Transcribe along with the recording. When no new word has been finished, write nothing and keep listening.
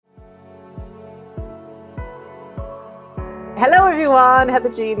Hello, everyone.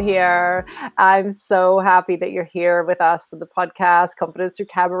 Heather Jean here. I'm so happy that you're here with us for the podcast, Confidence Through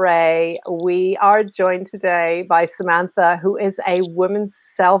Cabaret. We are joined today by Samantha, who is a women's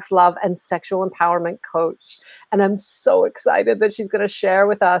self-love and sexual empowerment coach. And I'm so excited that she's going to share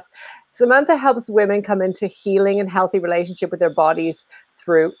with us. Samantha helps women come into healing and healthy relationship with their bodies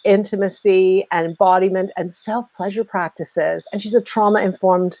through intimacy and embodiment and self-pleasure practices. And she's a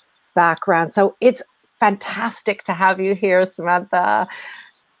trauma-informed background. So it's fantastic to have you here, Samantha.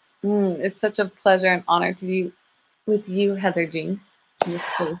 It's such a pleasure and honor to be with you, Heather Jean.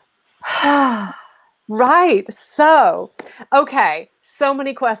 Right. So, okay. So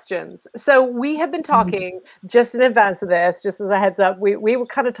many questions. So we have been talking just in advance of this, just as a heads up. We were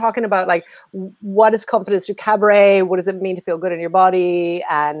kind of talking about like what is confidence through cabaret? What does it mean to feel good in your body?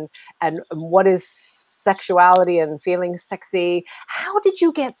 And what is sexuality and feeling sexy? How did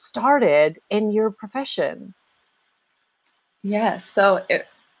you get started in your profession? Yes. So,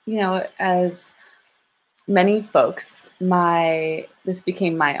 as many folks, this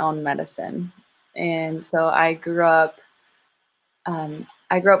became my own medicine, and so I grew up.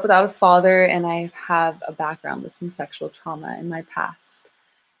 I grew up without a father, and I have a background with some sexual trauma in my past,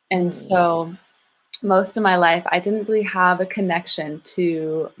 and so most of my life I didn't really have a connection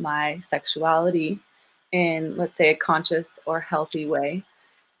to my sexuality in, let's say, a conscious or healthy way.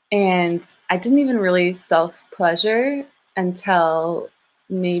 And I didn't even really self-pleasure until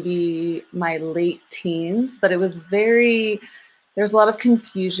maybe my late teens, but there's a lot of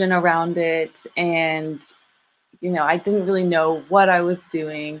confusion around it. And, I didn't really know what I was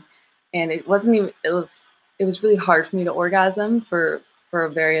doing. And it was really hard for me to orgasm for a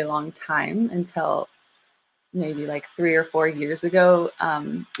very long time until maybe like 3 or 4 years ago,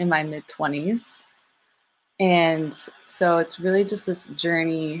 in my mid-20s. And so it's really just this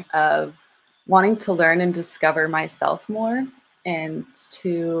journey of wanting to learn and discover myself more and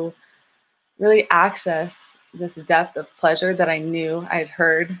to really access this depth of pleasure that I knew I'd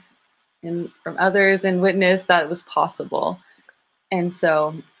heard from others and witnessed that it was possible. And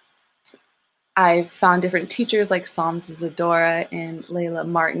so I found different teachers like Psalms Zadora and Layla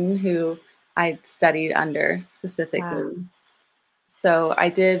Martin, who I studied under specifically. Wow. So I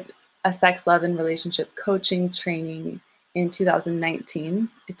did a sex, love, and relationship coaching training in 2019.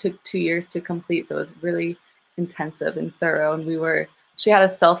 It took 2 years to complete, so it was really intensive and thorough. And she had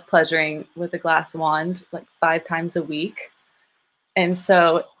us self-pleasuring with a glass wand like 5 times a week. And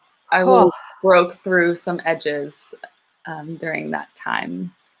so I really broke through some edges during that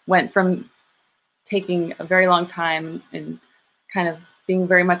time. Went from taking a very long time and kind of being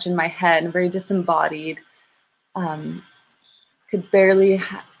very much in my head and very disembodied, could barely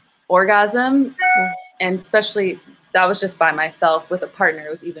orgasm, and especially that was just by myself. With a partner,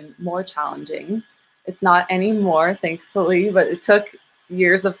 it was even more challenging. It's not anymore, thankfully, but it took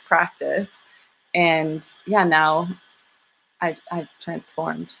years of practice. And yeah, now I've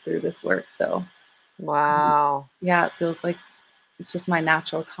transformed through this work. So Wow. Yeah, it feels like it's just my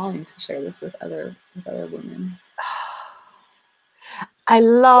natural calling to share this with other women. I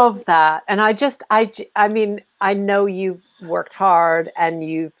love that. And I mean, I know you've worked hard and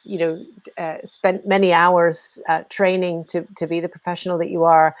you've, spent many hours training to be the professional that you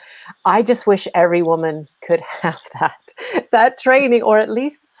are. I just wish every woman could have that training, or at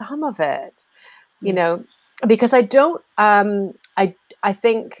least some of it, because I don't, I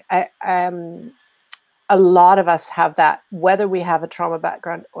think a lot of us have that, whether we have a trauma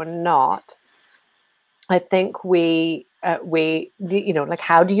background or not. I think we like,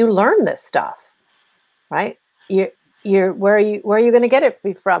 how do you learn this stuff, right? Where are you going to get it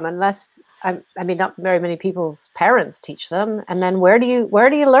from? Unless, I mean, not very many people's parents teach them. And then where do you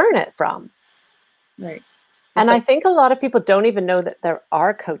learn it from? Right. And I think a lot of people don't even know that there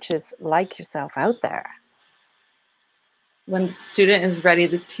are coaches like yourself out there. When the student is ready,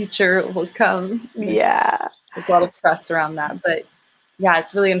 the teacher will come. Yeah. There's a lot of press around that. But yeah,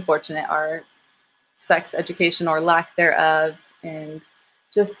 it's really unfortunate, our sex education or lack thereof, and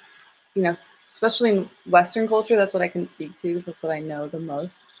just, especially in Western culture, that's what I can speak to. That's what I know the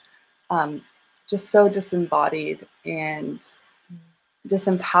most. Just so disembodied and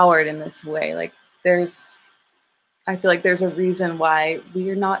disempowered in this way. Like I feel like there's a reason why we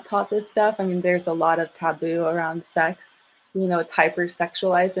are not taught this stuff. I mean, there's a lot of taboo around sex. It's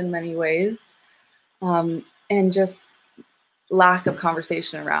hyper-sexualized in many ways. And just lack of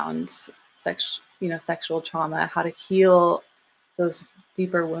conversation around sexual trauma, how to heal those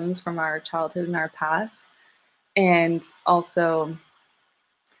deeper wounds from our childhood and our past. And also,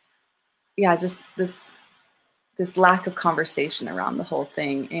 yeah, just this lack of conversation around the whole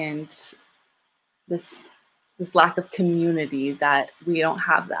thing, and this this lack of community that we don't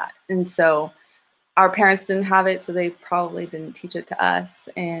have that. And so our parents didn't have it, so they probably didn't teach it to us.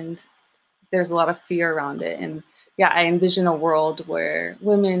 And there's a lot of fear around it. And yeah, I envision a world where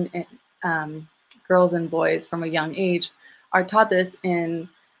women and girls and boys from a young age are taught this in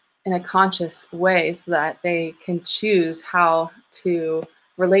a conscious way so that they can choose how to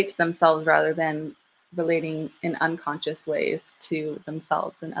relate to themselves rather than relating in unconscious ways to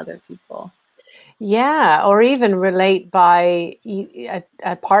themselves and other people. Yeah, or even relate by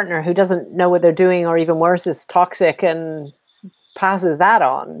a partner who doesn't know what they're doing, or even worse, is toxic and passes that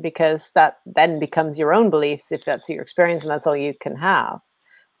on, because that then becomes your own beliefs if that's your experience and that's all you can have.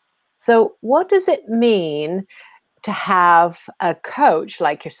 So, what does it mean to have a coach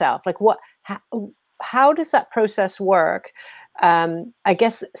like yourself? Like, how does that process work? I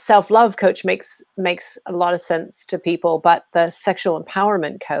guess self-love coach makes a lot of sense to people, but the sexual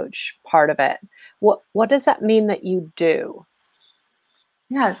empowerment coach part of it, what does that mean that you do?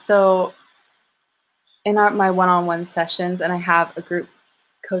 Yeah, so in my one-on-one sessions, and I have a group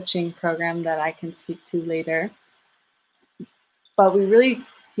coaching program that I can speak to later, but we really,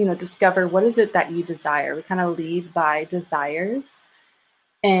 discover what is it that you desire. We kind of lead by desires.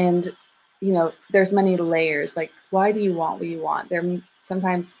 And there's many layers. Like, why do you want what you want?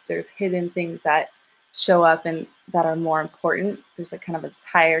 Sometimes there's hidden things that show up and that are more important. There's like kind of a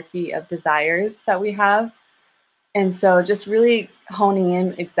hierarchy of desires that we have. And so just really honing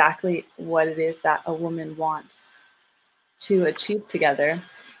in exactly what it is that a woman wants to achieve together,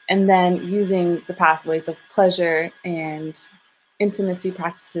 and then using the pathways of pleasure and intimacy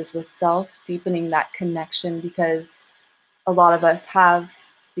practices with self, deepening that connection, because a lot of us have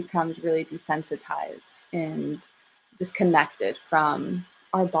become really desensitized and disconnected from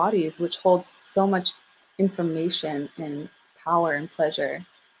our bodies, which holds so much information and power and pleasure.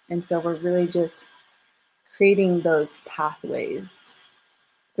 And so we're really just creating those pathways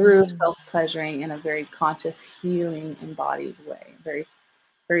through Mm. self-pleasuring in a very conscious, healing, embodied way, very,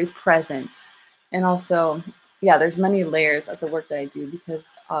 very present. And also, yeah, there's many layers of the work that I do, because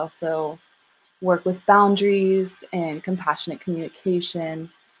I also work with boundaries and compassionate communication,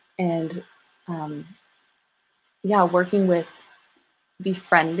 and um, yeah, working with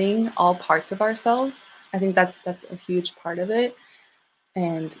befriending all parts of ourselves. I think that's a huge part of it,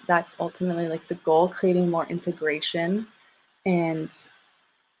 and that's ultimately like the goal: creating more integration, and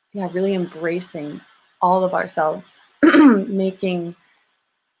yeah, really embracing all of ourselves, making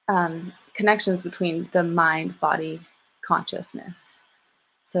connections between the mind, body, consciousness,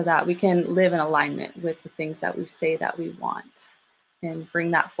 so that we can live in alignment with the things that we say that we want, and bring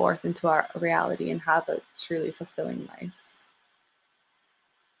that forth into our reality and have a truly fulfilling life.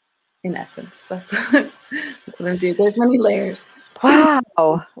 In essence, that's what I'm doing. There's many layers.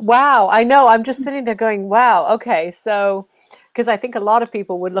 Wow. Wow. I know. I'm just sitting there going, wow. Okay. So, because I think a lot of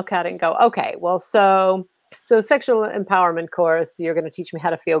people would look at it and go, okay, well, so sexual empowerment course, you're going to teach me how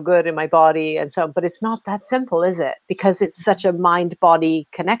to feel good in my body and so, but it's not that simple, is it? Because it's such a mind body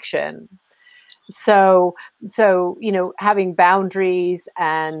connection. So, having boundaries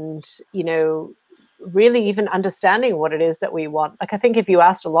and, really even understanding what it is that we want. Like, I think if you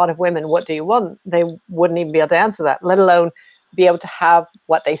asked a lot of women, what do you want? They wouldn't even be able to answer that, let alone be able to have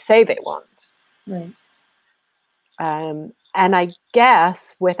what they say they want. Right. And I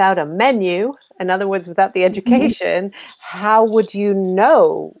guess without a menu, in other words, without the education, how would you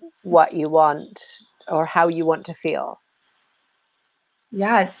know what you want or how you want to feel?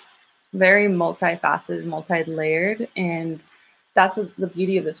 Yeah, it's very multifaceted, multi-layered, and that's what the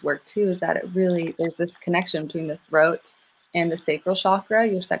beauty of this work too, is that it really, there's this connection between the throat and the sacral chakra,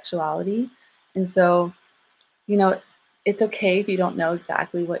 your sexuality. And so, you know, it's okay if you don't know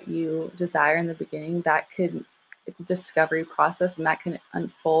exactly what you desire in the beginning. It's a discovery process, and that can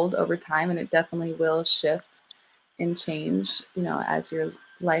unfold over time, and it definitely will shift and change, as your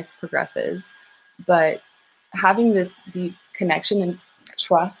life progresses. But having this deep connection and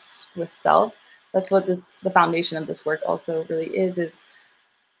trust with self, that's what the foundation of this work also really is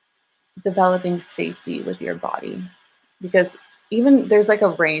developing safety with your body. Because even there's like a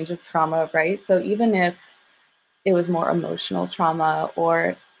range of trauma, right? So even if it was more emotional trauma,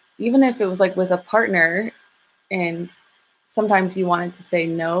 or even if it was like with a partner, and sometimes you wanted to say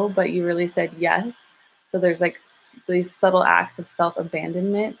no, but you really said yes. So there's like these subtle acts of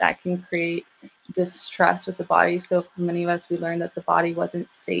self-abandonment that can create distrust with the body. So for many of us, we learned that the body wasn't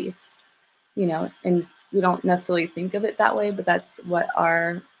safe, and we don't necessarily think of it that way, but that's what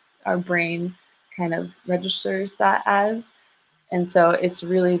our brain kind of registers that as. And so it's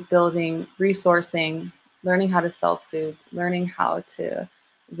really building, resourcing, learning how to self-soothe, learning how to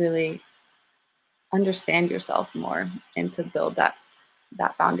really understand yourself more and to build that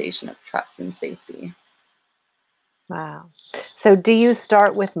foundation of trust and safety. Wow. So do you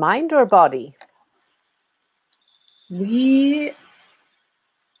start with mind or body? We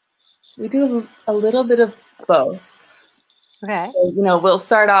do a little bit of both. Okay. So, we'll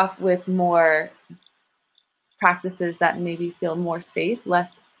start off with more practices that maybe feel more safe,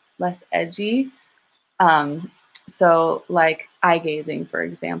 less edgy. Um, so like eye gazing, for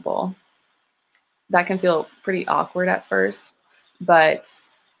example, that can feel pretty awkward at first, but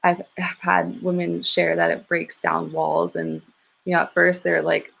I've had women share that it breaks down walls, and at first they're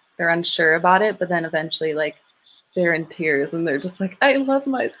unsure about it, but then eventually like they're in tears and they're just like, I love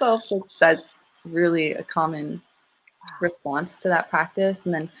myself. Like, that's really a common response to that practice.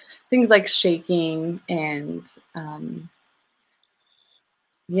 And then things like shaking and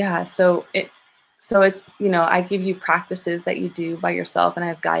yeah, so it's, I give you practices that you do by yourself, and I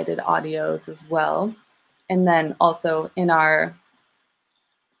have guided audios as well. And then also in our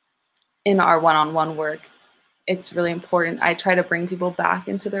one-on-one work, it's really important. I try to bring people back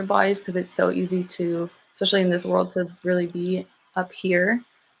into their bodies because it's so easy to, especially in this world, to really be up here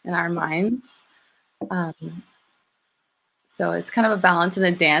in our minds. So it's kind of a balance and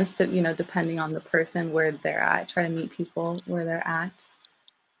a dance to, depending on the person where they're at. I try to meet people where they're at.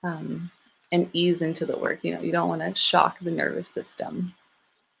 And ease into the work. You don't want to shock the nervous system.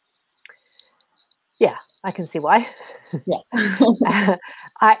 Yeah, I can see why. Yeah.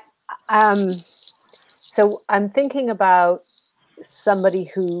 I so I'm thinking about somebody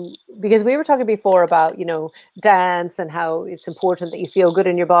who, because we were talking before about, dance and how it's important that you feel good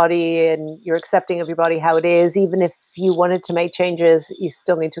in your body and you're accepting of your body how it is. Even if you wanted to make changes, you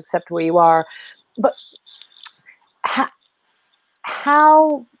still need to accept where you are. But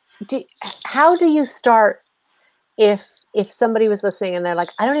how do you start if somebody was listening and they're like,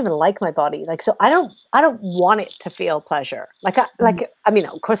 I don't even like my body, like, so I don't want it to feel pleasure, I mean,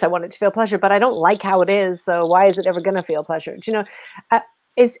 of course I want it to feel pleasure, but I don't like how it is, so why is it ever going to feel pleasure?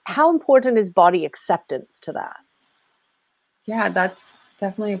 Is how important is body acceptance to that? Yeah, that's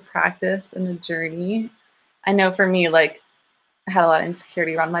definitely a practice and a journey. I know for me, like, I had a lot of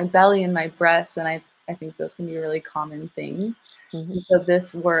insecurity around my belly and my breasts, and I think those can be really common things. Mm-hmm. And so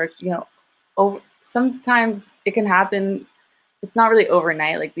this work, sometimes it can happen. It's not really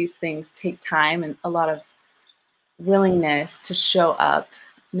overnight. Like, these things take time and a lot of willingness to show up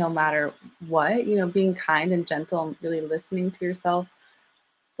no matter what, being kind and gentle and really listening to yourself,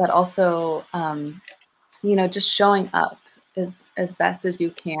 but also, just showing up as best as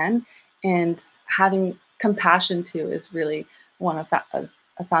you can, and having compassion too is really one of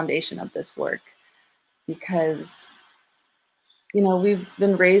a foundation of this work, because, we've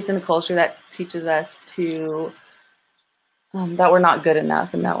been raised in a culture that teaches us to, that we're not good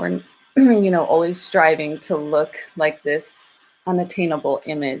enough, and that we're, always striving to look like this unattainable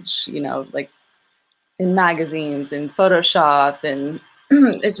image, like in magazines and Photoshop, and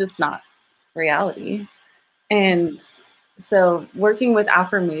it's just not reality. And so working with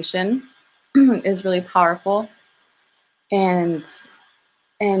affirmation is really powerful, and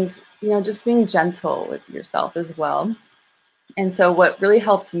just being gentle with yourself as well. And so what really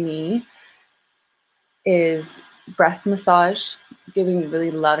helped me is breast massage, giving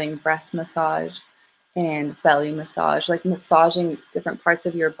really loving breast massage and belly massage, like massaging different parts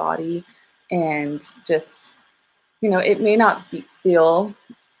of your body, and just, it may not feel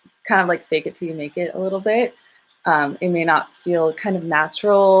kind of like fake it till you make it a little bit. It may not feel kind of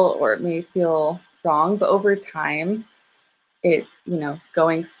natural, or it may feel wrong, but over time, it,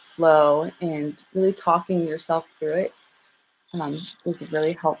 going slow and really talking yourself through it is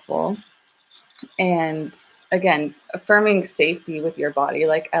really helpful. And again, affirming safety with your body.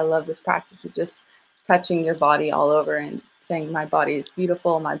 Like, I love this practice of just touching your body all over and saying, my body is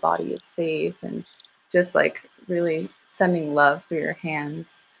beautiful, my body is safe, and just like really sending love through your hands.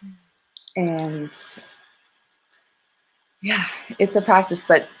 And yeah, it's a practice,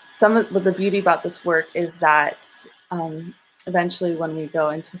 but some of the beauty about this work is that eventually when we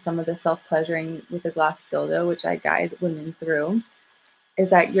go into some of the self-pleasuring with a glass dildo, which I guide women through, is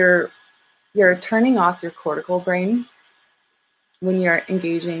that you're turning off your cortical brain when you're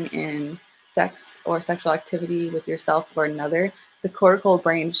engaging in sex or sexual activity with yourself or another. The cortical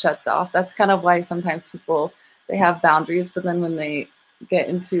brain shuts off. That's kind of why sometimes people, they have boundaries, but then when they get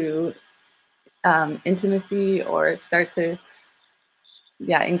into intimacy or start to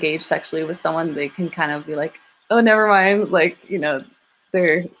engage sexually with someone, they can kind of be like, oh, never mind, like,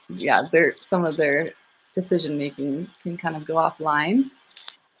 they're some of their decision making can kind of go offline.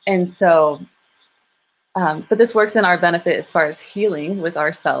 And so but this works in our benefit as far as healing with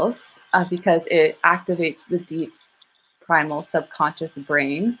ourselves, because it activates the deep primal subconscious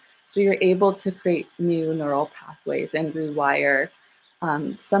brain. So you're able to create new neural pathways and rewire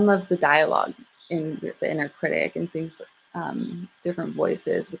some of the dialogue in the inner critic and things, different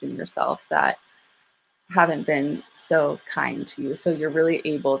voices within yourself that haven't been so kind to you. So you're really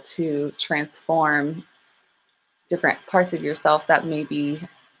able to transform different parts of yourself that maybe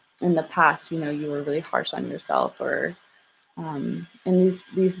in the past, you were really harsh on yourself, or and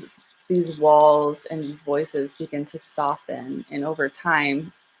these walls and these voices begin to soften, and over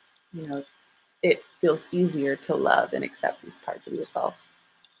time, you know, it feels easier to love and accept these parts of yourself.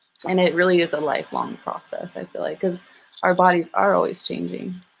 And it really is a lifelong process, I feel like, because our bodies are always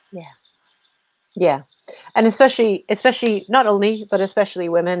changing. Yeah. Yeah. And especially not only, but especially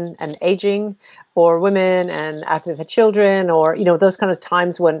women and aging, or women and after they've had children, or, those kind of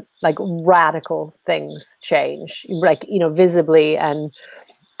times when like radical things change, like, visibly, and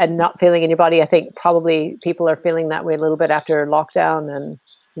not feeling in your body. I think probably people are feeling that way a little bit after lockdown, and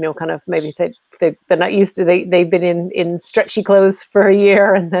kind of maybe they're not used to, they've been in stretchy clothes for a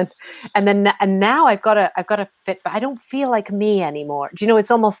year, and now I've got to fit, but I don't feel like me anymore. Do you know?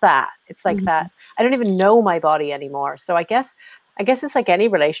 It's almost that. It's like that. I don't even know my body anymore. So I guess it's like any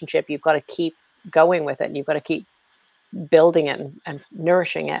relationship. You've got to keep going with it, and you've got to keep building it and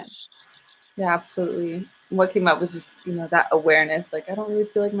nourishing it. Yeah, absolutely. What came up was just, that awareness, like, I don't really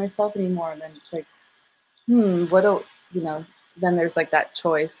feel like myself anymore. And then it's like, what do, then there's like that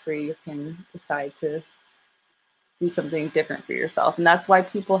choice where you can decide to do something different for yourself. And that's why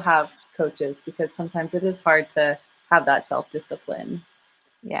people have coaches, because sometimes it is hard to have that self-discipline.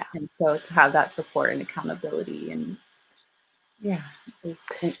 Yeah. And so to have that support and accountability, and yeah,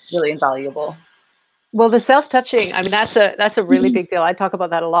 it's really invaluable. Well, the self-touching, I mean, that's a really big deal. I talk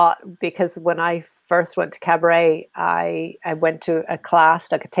about that a lot, because when I first went to Cabaret, I went to a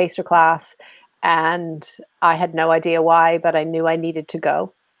class, like a taster class, and I had no idea why, but I knew I needed to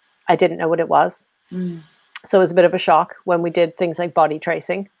go. I didn't know what it was. So it was a bit of a shock when we did things like body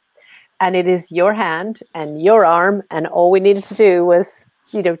tracing. And it is your hand and your arm, and all we needed to do was,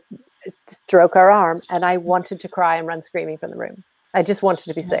 stroke our arm. And I wanted to cry and run screaming from the room. I just wanted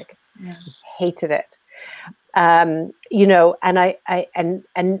to be sick. Yeah. Hated it. And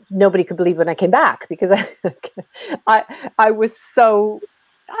and nobody could believe when I came back, because I was so,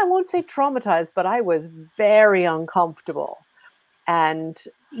 I won't say traumatized, but I was very uncomfortable. And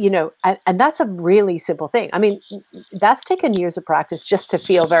and that's a really simple thing. I mean, that's taken years of practice just to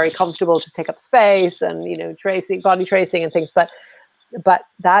feel very comfortable to take up space, and body tracing and things. But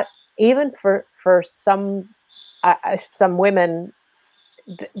that, even for some women,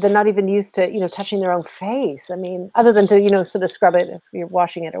 they're not even used to touching their own face. I mean, other than to sort of scrub it if you're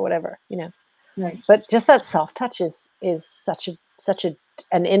washing it or whatever. Right. But just that self touch is such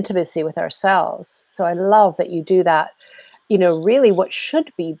an intimacy with ourselves. So I love that you do that. Really, what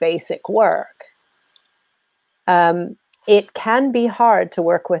should be basic work. It can be hard to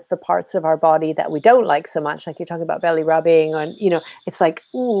work with the parts of our body that we don't like so much, like you're talking about belly rubbing, and it's like,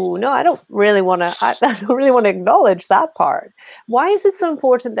 ooh, no, I don't really want to. I don't really want to acknowledge that part. Why is it so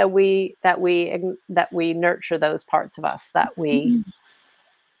important that we nurture those parts of us that we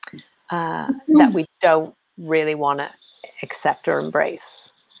don't really want to accept or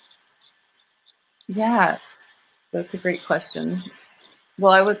embrace? Yeah, that's a great question.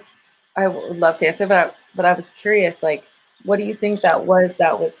 Well, I would love to answer, but I was curious, like, what do you think that was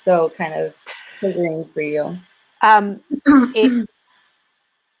so kind of triggering for you?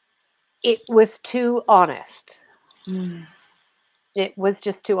 It was too honest. It was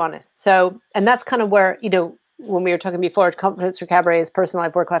just too honest. So, and that's kind of where, when we were talking before, Confidence for Cabaret is personal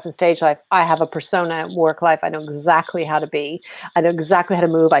life, work life, and stage life. I have a persona at work life. I know exactly how to be. I know exactly how to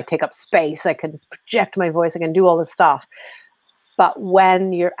move. I take up space. I can project my voice. I can do all this stuff. But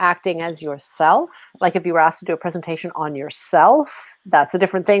when you're acting as yourself, like if you were asked to do a presentation on yourself, that's a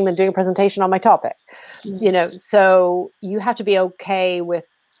different thing than doing a presentation on my topic. So you have to be okay with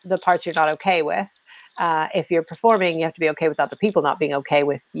the parts you're not okay with. If you're performing, you have to be okay with other people not being okay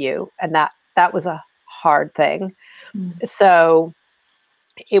with you. And that was a hard thing. So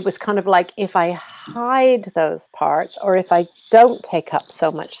it was kind of like, if I hide those parts, or if I don't take up so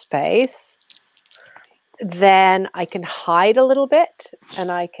much space, then I can hide a little bit,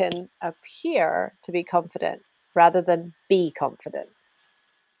 and I can appear to be confident rather than be confident.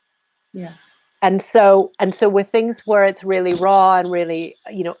 Yeah. And so with things where it's really raw and really,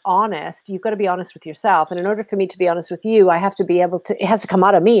 honest, you've got to be honest with yourself. And in order for me to be honest with you, I have to be able to, it has to come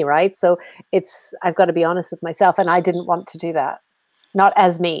out of me, right? So I've got to be honest with myself, and I didn't want to do that. Not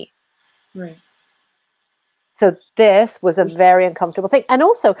as me. Right. So this was a very uncomfortable thing. And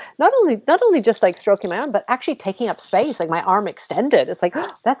also not only just like stroking my arm, but actually taking up space, like my arm extended. It's like,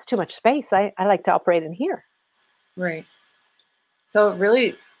 oh, that's too much space. I like to operate in here. Right. So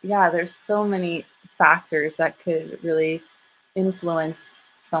really, yeah, there's so many factors that could really influence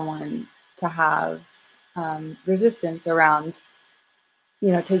someone to have resistance around,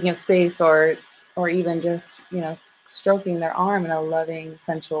 taking up space or even just, stroking their arm in a loving,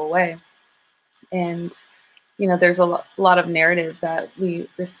 sensual way. And there's a lot of narratives that we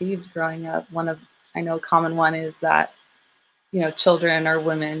received growing up. I know a common one is that children or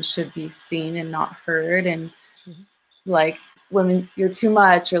women should be seen and not heard, and Mhm. like women, you're too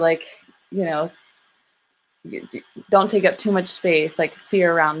much, or like you know don't take up too much space, like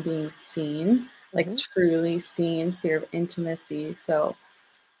fear around being seen, like Mhm. truly seen, fear of intimacy. So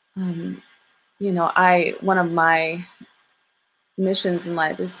um, I one of my missions in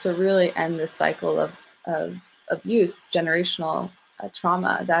life is to really end this cycle of abuse, generational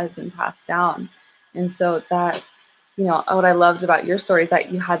trauma that has been passed down. And so that, what I loved about your story is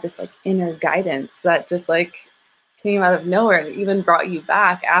that you had this like inner guidance that just like came out of nowhere and even brought you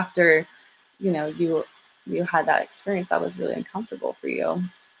back after, you had that experience that was really uncomfortable for you.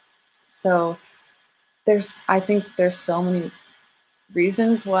 So I think there's so many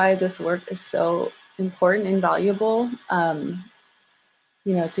reasons why this work is so important and valuable.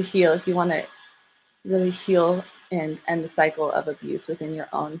 To heal, if you want to really heal and end the cycle of abuse within your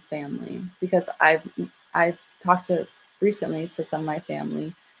own family. Because I've talked to recently to some of my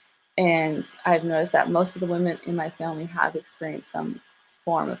family, and I've noticed that most of the women in my family have experienced some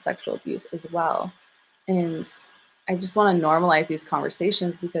form of sexual abuse as well. And I just want to normalize these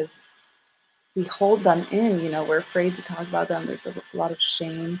conversations because we hold them in, we're afraid to talk about them. There's a lot of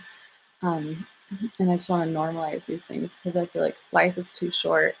shame. Um, and I just want to normalize these things because I feel like life is too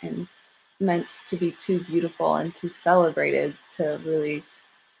short and meant to be too beautiful and too celebrated to really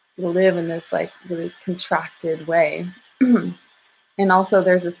live in this like really contracted way. And also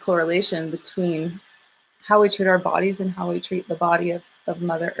there's this correlation between how we treat our bodies and how we treat the body of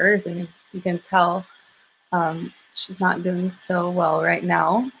Mother Earth. And you can tell she's not doing so well right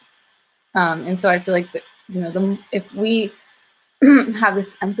now. And so I feel like that, if we have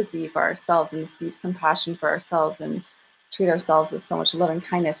this empathy for ourselves and this deep compassion for ourselves and treat ourselves with so much love and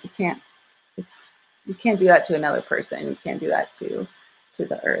kindness, it's you can't do that to another person. You can't do that to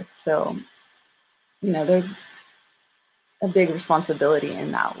the earth. So, there's a big responsibility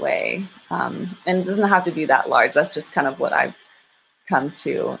in that way. And it doesn't have to be that large. That's just kind of what I've come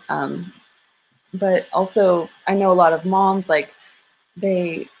to. But also I know a lot of moms, like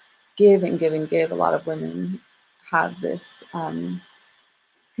they give and give and give. A lot of women have this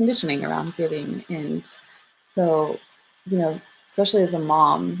conditioning around giving. And so, especially as a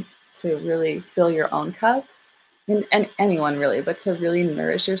mom, to really fill your own cup, and anyone really, but to really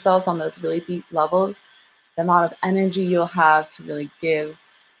nourish yourselves on those really deep levels, the amount of energy you'll have to really give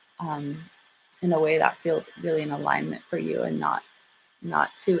in a way that feels really in alignment for you and not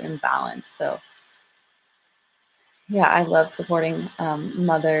too imbalanced. So yeah, I love supporting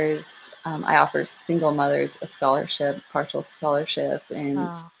mothers. I offer single mothers a scholarship, partial scholarship, and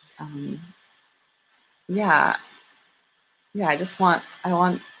Oh. um, yeah, yeah. I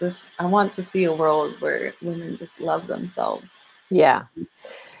want to see a world where women just love themselves. Yeah.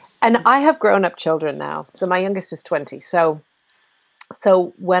 And I have grown up children now. So my youngest is 20. So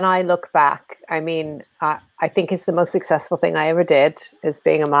when I look back, I mean, I think it's the most successful thing I ever did is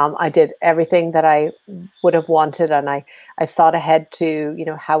being a mom. I did everything that I would have wanted, and I thought ahead to,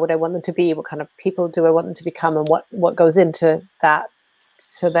 how would I want them to be? What kind of people do I want them to become, and what goes into that,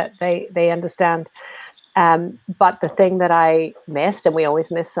 so that they understand. But the thing that I missed, and we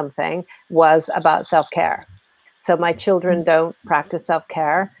always miss something, was about self-care. So my children don't practice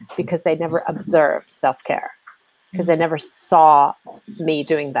self-care because they never observed self-care, because they never saw me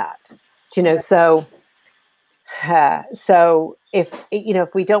doing that. So if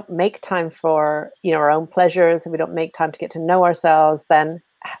we don't make time for our own pleasures, if we don't make time to get to know ourselves, then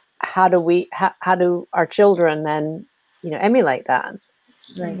how do our children then emulate that?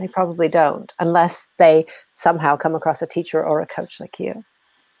 Right. And they probably don't, unless they somehow come across a teacher or a coach like you.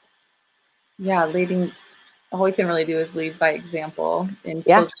 Yeah, leading. All we can really do is lead by example. And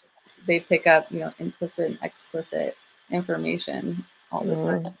Yeah. children, they pick up, implicit and explicit information all the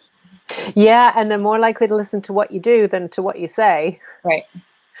time. Mm. Yeah, and they're more likely to listen to what you do than to what you say. Right.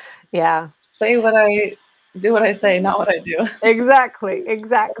 Yeah. Do what I say, not what I do. Exactly.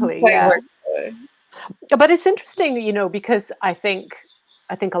 Quite Yeah. work. But it's interesting, because I think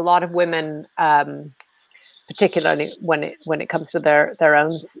a lot of women, particularly when it comes to their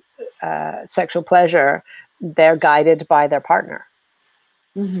own sexual pleasure, they're guided by their partner.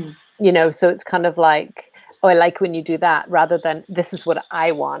 Mm-hmm. So it's kind of like, oh, I like when you do that, rather than this is what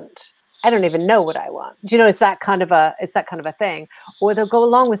I want. I don't even know what I want. It's that kind of a thing. Or they'll go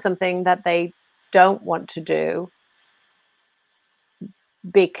along with something that they don't want to do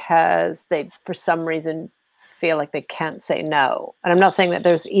because they, for some reason, feel like they can't say no. And I'm not saying that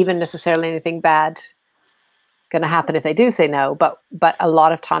there's even necessarily anything bad going to happen if they do say no, but a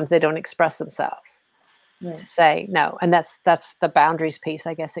lot of times they don't express themselves to Right. say no. And that's the boundaries piece,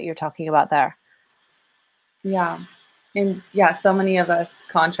 I guess, that you're talking about there. Yeah. And yeah, so many of us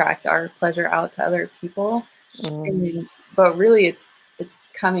contract our pleasure out to other people. But really it's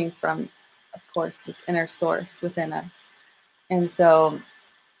coming from, of course, this inner source within us. And so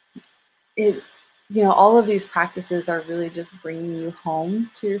it, all of these practices are really just bringing you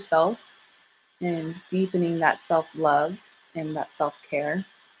home to yourself and deepening that self-love and that self-care.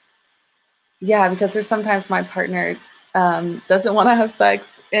 Yeah, because there's sometimes my partner doesn't want to have sex,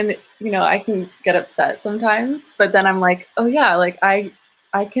 and I can get upset sometimes, but then I'm like, oh yeah, like I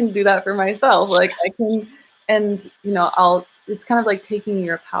can do that for myself. Like I can, and I'll. It's kind of like taking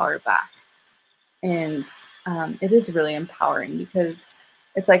your power back, and it is really empowering because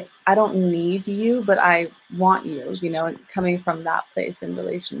it's like I don't need you, but I want you. Coming from that place in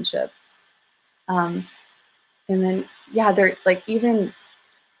relationship, and then yeah, they're like even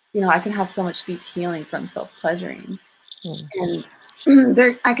I can have so much deep healing from self-pleasuring. And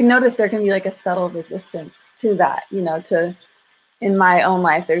I can notice there can be like a subtle resistance to that, in my own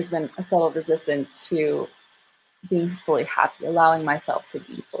life, there's been a subtle resistance to being fully happy, allowing myself to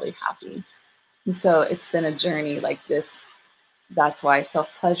be fully happy. And so it's been a journey like this. That's why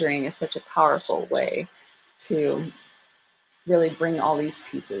self-pleasuring is such a powerful way to really bring all these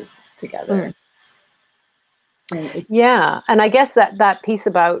pieces together. And I guess that piece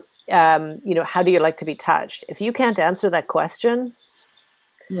about how do you like to be touched? If you can't answer that question,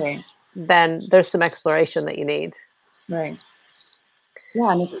 right, then there's some exploration that you need. Right.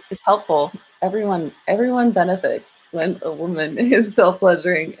 Yeah, and it's helpful. Everyone benefits when a woman is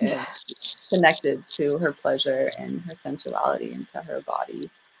self-pleasuring and connected to her pleasure and her sensuality and to her body.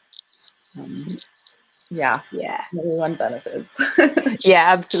 Yeah, everyone benefits.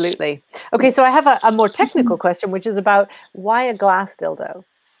 Yeah, absolutely. Okay, so I have a more technical question, which is about why a glass dildo?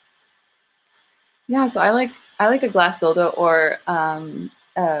 Yeah, so I like a glass dildo or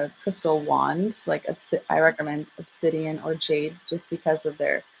crystal wands. Like I recommend obsidian or jade just because of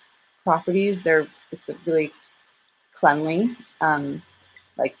their properties. It's a really cleanly.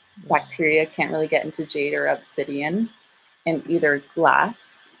 Like bacteria can't really get into jade or obsidian, and either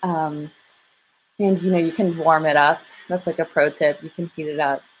glass. And you can warm it up. That's like a pro tip. You can heat it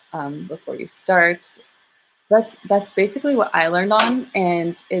up before you start. That's basically what I learned on,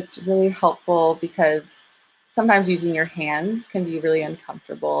 and it's really helpful because sometimes using your hand can be really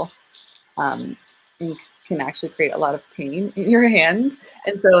uncomfortable, and can actually create a lot of pain in your hand.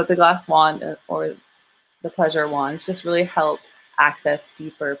 And so the glass wand or the pleasure wands just really help access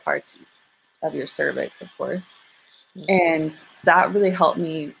deeper parts of your cervix, of course. And that really helped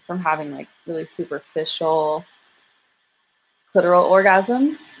me from having like really superficial clitoral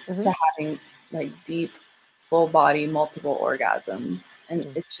orgasms to having like deep, full body, multiple orgasms. And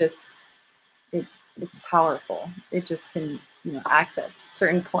it's powerful. It just can, access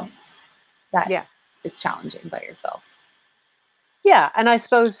certain points that it's challenging by yourself. Yeah, and I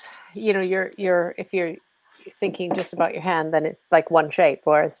suppose you're if you're thinking just about your hand, then it's like one shape,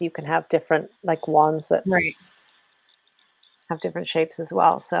 whereas you can have different like wands that have different shapes as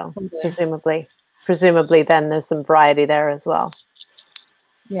well. So presumably, then there's some variety there as well.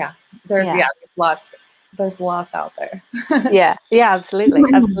 Yeah, there's lots out there. yeah,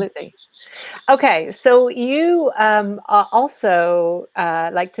 absolutely. Okay, so you also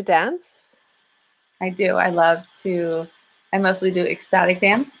like to dance? I do. I mostly do ecstatic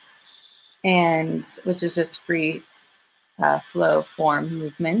dance, and which is just free flow form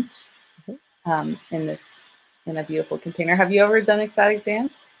movement in a beautiful container. Have you ever done ecstatic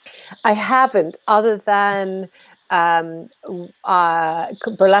dance? I haven't, other than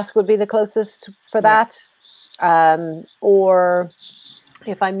burlesque would be the closest for that. Or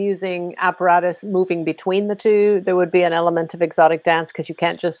if I'm using apparatus moving between the two, there would be an element of exotic dance because you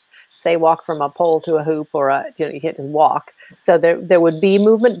can't just say walk from a pole to a hoop or you can't just walk. So there would be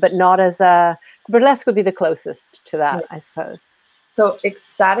movement, but not as burlesque would be the closest to that, I suppose. So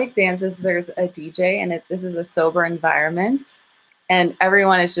ecstatic dances, there's a DJ, and this is a sober environment, and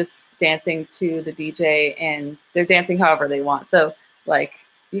everyone is just dancing to the DJ, and they're dancing however they want. So like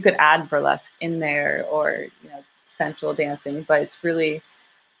you could add burlesque in there or sensual dancing, but it's really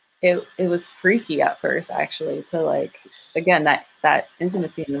it was freaky at first, actually, to like, again, that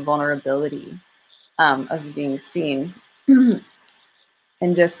intimacy and the vulnerability of being seen,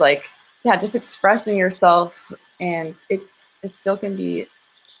 and just like, yeah, just expressing yourself. And it still can be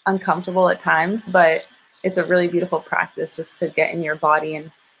uncomfortable at times, but it's a really beautiful practice just to get in your body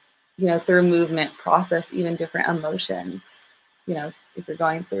and, through movement, process even different emotions. If you're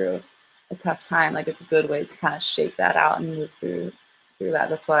going through a tough time, like, it's a good way to kind of shake that out and move through that.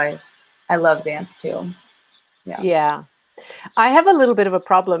 That's why I love dance too. Yeah. Yeah. I have a little bit of a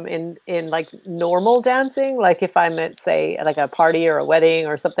problem in like normal dancing, like if I'm at, say, like a party or a wedding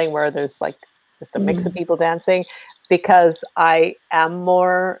or something where there's like just a mix of Mhm. people dancing, because I am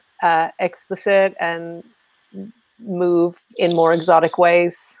more explicit and move in more exotic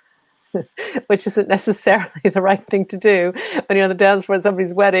ways, which isn't necessarily the right thing to do when you're on the dance floor at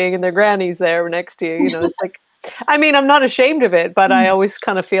somebody's wedding and their granny's there next to you. It's like, I mean, I'm not ashamed of it, but I always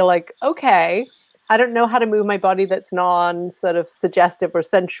kind of feel like, okay, I don't know how to move my body that's non sort of suggestive or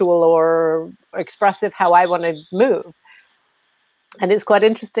sensual or expressive how I want to move. And it's quite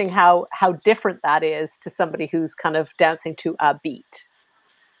interesting how different that is to somebody who's kind of dancing to a beat.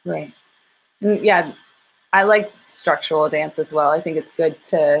 Right. And yeah, I like structural dance as well. I think it's good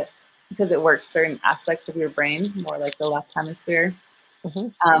because it works certain aspects of your brain, more like the left hemisphere. Hmm.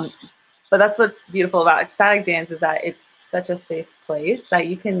 Um, but that's what's beautiful about ecstatic dance, is that it's such a safe place that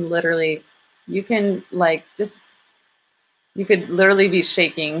you can like just, you could literally be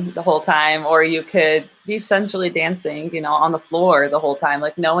shaking the whole time, or you could be sensually dancing, on the floor the whole time.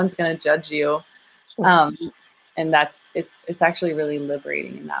 Like, no one's going to judge you. Um, and it's actually really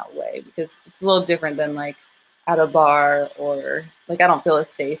liberating in that way, because it's a little different than like at a bar, or like, I don't feel as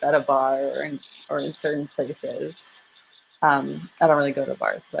safe at a bar or in certain places. I don't really go to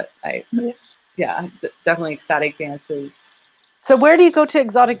bars, but yeah, definitely ecstatic dances. So where do you go to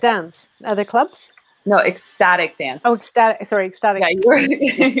exotic dance? Are there clubs? No, ecstatic dance. Oh, ecstatic. Sorry, ecstatic. Yeah, you were.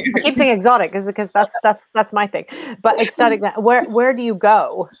 I keep saying exotic, is it because that's my thing. But ecstatic. Where do you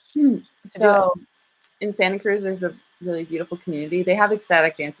go to do it? So in Santa Cruz, there's a really beautiful community. They have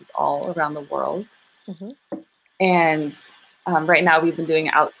ecstatic dances all around the world. Hmm. And right now, we've been doing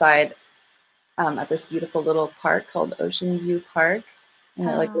it outside at this beautiful little park called Ocean View Park, and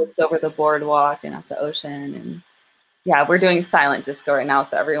it like looks over the boardwalk and at the ocean. And yeah, we're doing silent disco right now,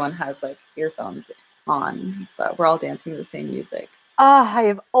 so everyone has like earphones on, but we're all dancing the same music. Ah, I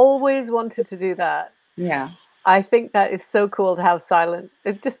have always wanted to do that. Yeah, I think that is so cool to have silent.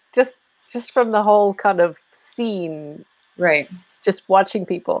 It just from the whole kind of scene, right. just watching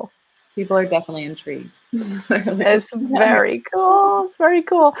people. People are definitely intrigued. They're like, It's very cool. It's very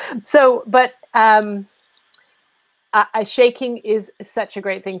cool. So, but shaking is such a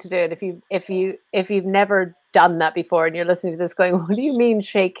great thing to do. And if you've never done that before and you're listening to this going, what do you mean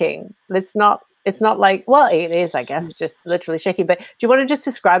shaking? It's not like, well, it is, I guess, just literally shaking. But do you want to just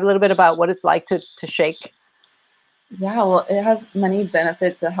describe a little bit about what it's like to shake? Yeah, well, it has many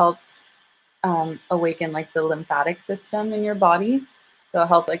benefits. It helps awaken like the lymphatic system in your body. So it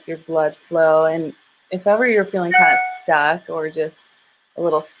helps like your blood flow. And if ever you're feeling kind of stuck or just a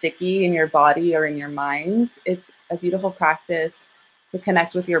little sticky in your body or in your mind, it's a beautiful practice to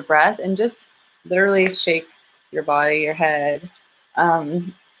connect with your breath and just literally shake your body, your head.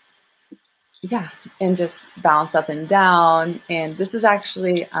 Um, yeah, and just bounce up and down. And this is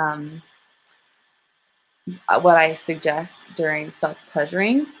actually what I suggest during self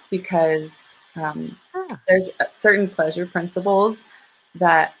pleasuring, because um, Ah, there's certain pleasure principles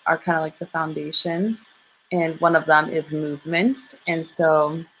that are kind of like the foundation, and one of them is movement. And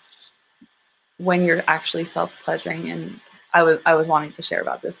so when you're actually self pleasuring, and I was wanting to share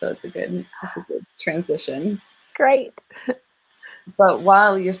about this, so it's a good transition. great. But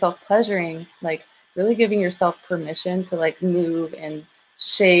while you're self pleasuring, like, really giving yourself permission to like move and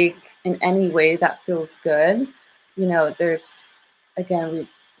shake in any way that feels good. There's, again,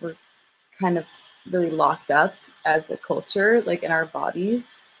 we're kind of really locked up as a culture, like in our bodies,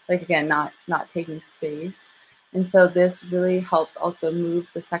 like, again, not taking space. And so this really helps also move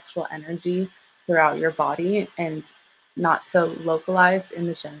the sexual energy throughout your body, and not so localized in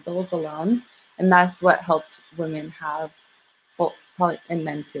the genitals alone. And that's what helps women have full, probably, and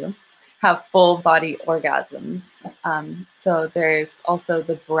men too, have full body orgasms. So there's also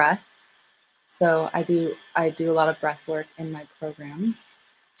the breath. So I do a lot of breath work in my program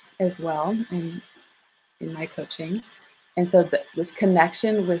as well, and in my coaching. And so this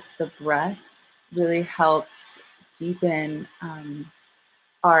connection with the breath really helps deepen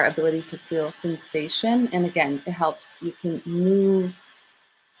our ability to feel sensation. And again, it helps, you can move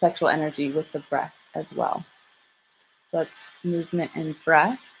sexual energy with the breath as well. So that's movement and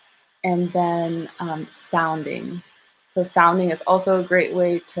breath. And then sounding. So sounding is also a great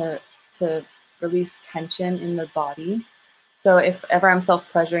way to release tension in the body. So if ever I'm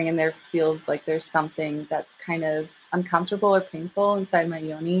self-pleasuring and there feels like there's something that's kind of uncomfortable or painful inside my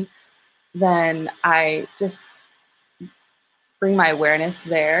yoni, then I just bring my awareness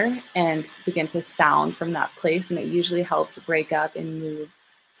there and begin to sound from that place. And it usually helps break up and move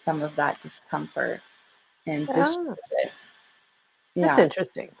some of that discomfort and distribute Oh, it. that's Yeah.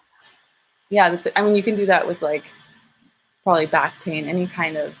 interesting. Yeah. I mean, you can do that with like probably back pain, any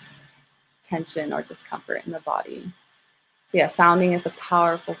kind of tension or discomfort in the body. So, yeah, sounding is a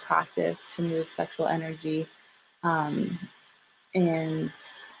powerful practice to move sexual energy. Um, and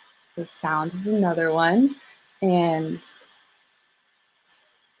so, sound is another one. And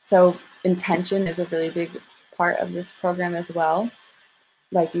so, intention is a really big part of this program as well.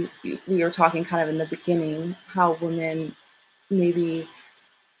 Like we were talking kind of in the beginning, how women maybe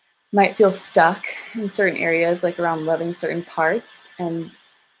might feel stuck in certain areas, like around loving certain parts, and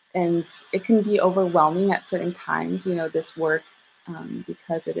it can be overwhelming at certain times. This work,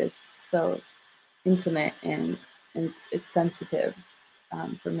 because it is so intimate and it's sensitive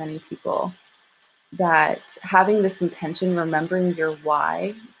for many people. That having this intention, remembering your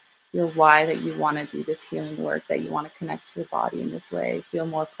why that you want to do this healing work, that you want to connect to the body in this way, feel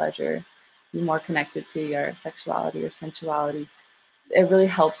more pleasure, be more connected to your sexuality or sensuality. It really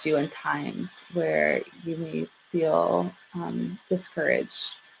helps you in times where you may feel discouraged,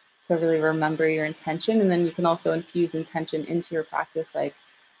 to really remember your intention. And then you can also infuse intention into your practice, like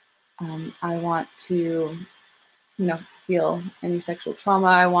I want to heal any sexual trauma.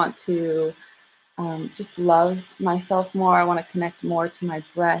 I want to just love myself more. I want to connect more to my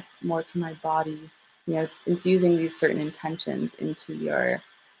breath, more to my body. Infusing these certain intentions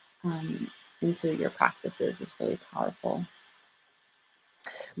um, into your practices is really powerful.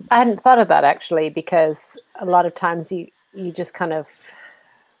 I hadn't thought of that actually, because a lot of times you just kind of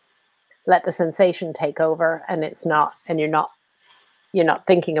let the sensation take over, and you're not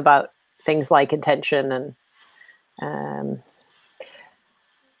thinking about things like intention and um,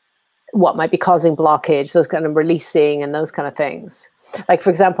 what might be causing blockage, those kind of releasing and those kind of things. Like, for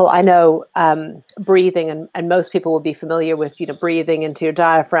example, I know breathing, and most people will be familiar with, breathing into your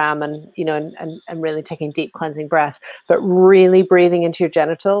diaphragm and, and really taking deep cleansing breaths, but really breathing into your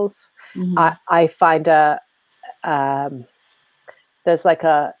genitals. Mm-hmm. I find there's like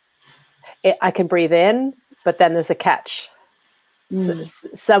I can breathe in, but then there's a catch. Mm.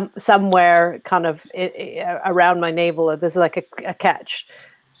 Somewhere kind of around my navel, there's like a catch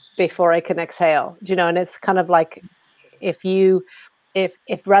before I can exhale. And it's kind of like, if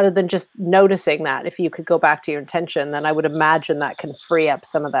rather than just noticing that, if you could go back to your intention, then I would imagine that can free up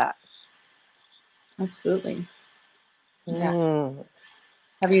some of that. Absolutely. Yeah. Mm.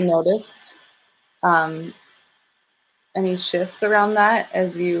 Have you noticed um, any shifts around that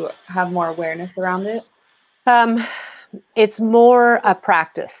as you have more awareness around it? It's more a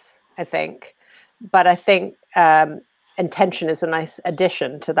practice, I think, but I think intention is a nice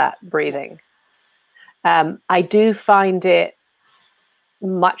addition to that breathing. I do find it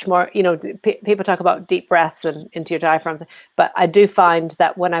much more, people talk about deep breaths and into your diaphragm, but I do find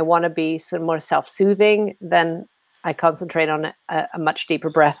that when I want to be some more self-soothing, then I concentrate on a much deeper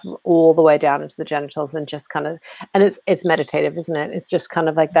breath all the way down into the genitals, and just kind of, and it's meditative, isn't it? It's just kind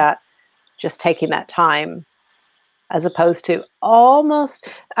of like that, just taking that time, as opposed to almost,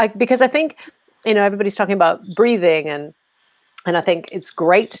 because I think, everybody's talking about breathing, and I think it's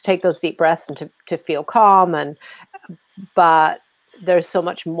great to take those deep breaths and to feel calm, but there's so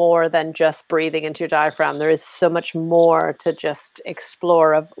much more than just breathing into your diaphragm. There is so much more to just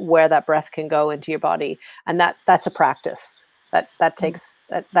explore of where that breath can go into your body, and that's a practice. That takes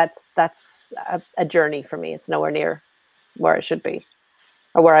that's a journey for me. It's nowhere near where it should be,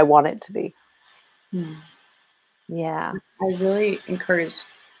 or where I want it to be. Hmm. Yeah. I really encourage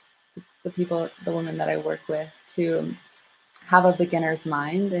the women that I work with, to have a beginner's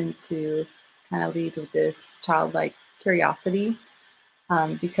mind and to kind of lead with this childlike curiosity,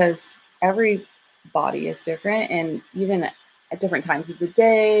 because every body is different, and even at different times of the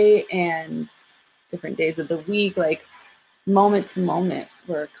day and different days of the week, like moment to moment,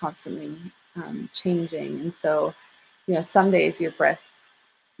 we're constantly changing. And so, some days your breath,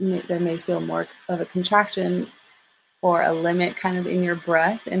 there may feel more of a contraction or a limit kind of in your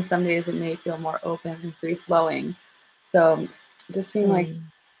breath, and some days it may feel more open and free flowing. So just being like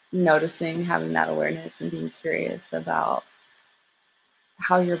noticing, having that awareness and being curious about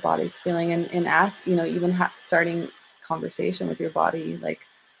how your body's feeling, and ask, even starting conversation with your body, like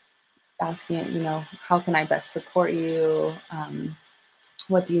asking it, how can I best support you?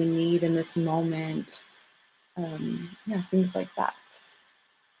 what do you need in this moment? Yeah, things like that.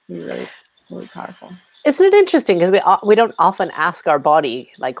 Be really, really powerful. Isn't it interesting? Because we don't often ask our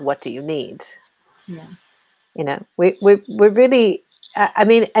body, like, what do you need? Yeah. You know, we really, I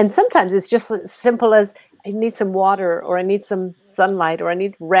mean, and sometimes it's just as simple as I need some water, or I need some sunlight, or I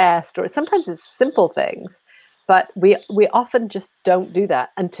need rest, or sometimes it's simple things. But we often just don't do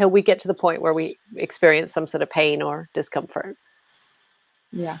that until we get to the point where we experience some sort of pain or discomfort.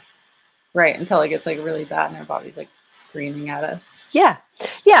 Yeah. Right. Until it gets like really bad and our body's like screaming at us. Yeah,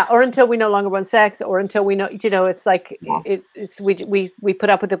 yeah, or until we no longer want sex, or until we know, it's like Yeah. it's we put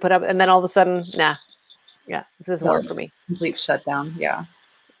up with it, and then all of a sudden, nah, yeah, this doesn't work So for me. complete shutdown. Yeah.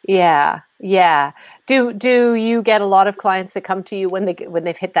 Yeah, yeah. Do you get a lot of clients that come to you when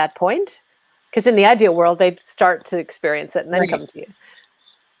they've hit that point? Because in the ideal world, they start to experience it and then Right. come to you.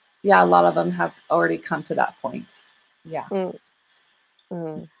 Yeah. A lot of them have already come to that point. Yeah. Mm,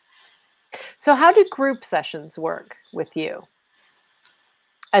 mm. So how do group sessions work with you?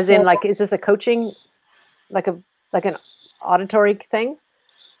 As in, So, like, is this a coaching, like a like an auditory thing?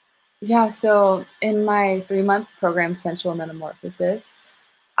 yeah. So in my 3-month program, Sensual Metamorphosis,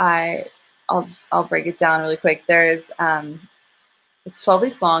 I, I'll break it down really quick. It's 12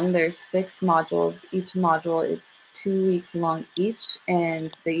 weeks long. There's 6 modules. Each module is 2 weeks long each,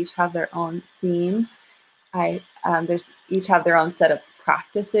 and they each have their own theme. There's each have their own set of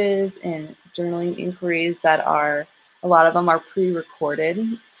practices and journaling inquiries that are, a lot of them are pre-recorded.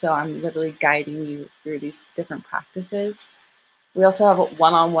 So I'm literally guiding you through these different practices. We also have a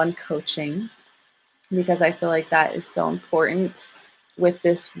one-on-one coaching, because I feel like that is so important with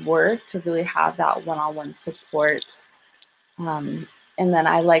this work, to really have that one-on-one support. Um, and then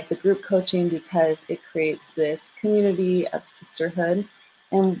I like the group coaching because it creates this community of sisterhood.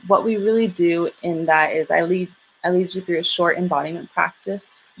 And what we really do in that is I lead you through a short embodiment practice,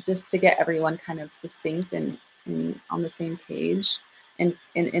 just to get everyone kind of succinct and on the same page, and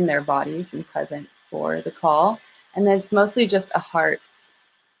in their bodies and present for the call. And then it's mostly just a heart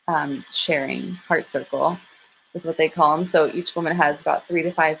sharing, heart circle is what they call them. So each woman has about 3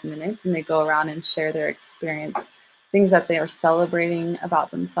 to 5 minutes, and they go around and share their experience, things that they are celebrating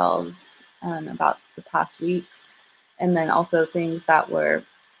about themselves, about the past weeks, and then also things that were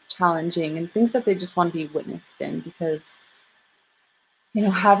challenging and things that they just want to be witnessed in. Because,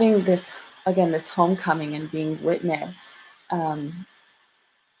 having this, again, this homecoming and being witnessed, um,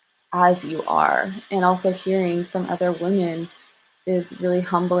 as you are, and also hearing from other women, is really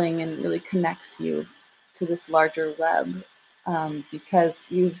humbling and really connects you to this larger web, because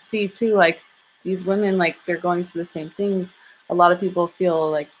you see too, like, these women, like, they're going through the same things. A lot of people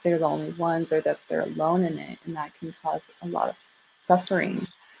feel like they're the only ones, or that they're alone in it, and that can cause a lot of suffering.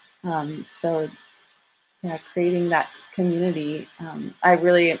 So yeah, creating that community. I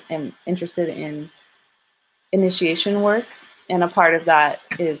really am interested in initiation work, and a part of that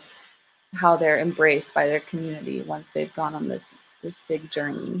is how they're embraced by their community once they've gone on this big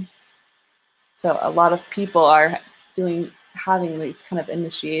journey. So a lot of people are having these kind of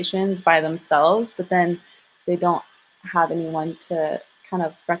initiations by themselves, but then they don't have anyone to kind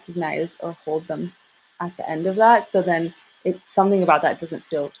of recognize or hold them at the end of that. So then it's something about that doesn't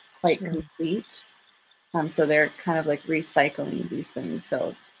feel quite Sure. complete. So they're kind of like recycling these things.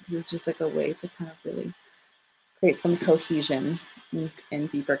 So this is just like a way to kind of really create some cohesion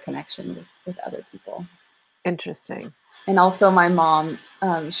and deeper connection with other people. Interesting. And also my mom,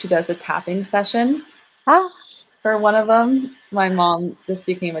 she does a tapping session Ah, for one of them. My mom just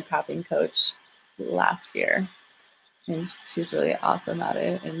became a tapping coach last year, and she's really awesome at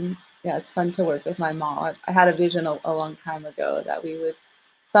it. And yeah, it's fun to work with my mom. I had a vision a long time ago that we would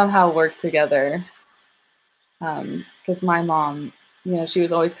somehow work together, because my mom, she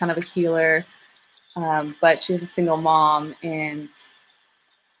was always kind of a healer, but she was a single mom and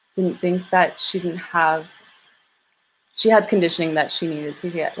didn't think that she had conditioning that she needed to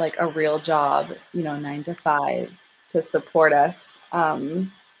get like a real job, 9 to 5, to support us. And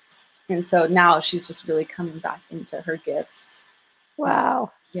so now she's just really coming back into her gifts.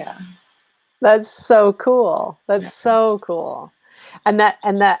 wow. Yeah. That's so cool. Yeah. That's so cool. And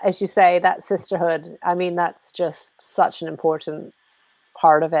that, as you say, that sisterhood, I mean, that's just such an important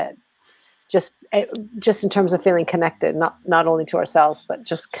part of it. Just just in terms of feeling connected, not only to ourselves, but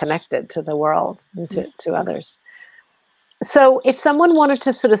just connected to the world and to others. So if someone wanted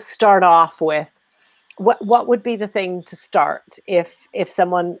to sort of start off with, what would be the thing to start, if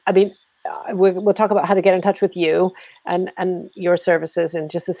someone, I mean, we'll talk about how to get in touch with you and your services in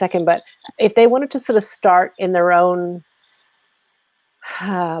just a second, but if they wanted to sort of start in their own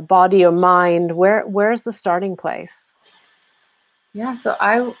body or mind, where's the starting place? Yeah, so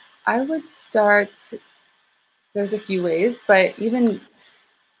I would start, there's a few ways, but even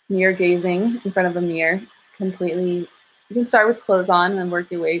mirror gazing in front of a mirror completely, you can start with clothes on and work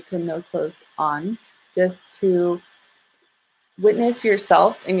your way to no clothes on, just to witness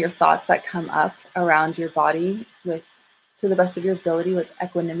yourself and your thoughts that come up around your body with, to the best of your ability, with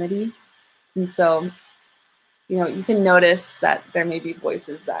equanimity. And so, you know, you can notice that there may be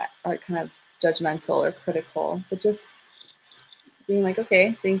voices that are kind of judgmental or critical, but just being like,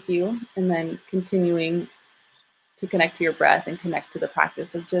 okay, thank you, and then continuing to connect to your breath and connect to the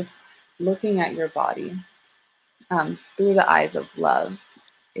practice of just looking at your body through the eyes of love.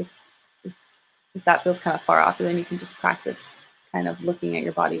 If, if, if that feels kind of far off, then you can just practice kind of looking at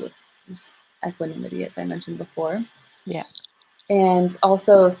your body with just equanimity, as I mentioned before. Yeah. And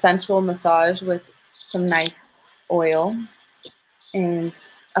also sensual massage with some nice oil, and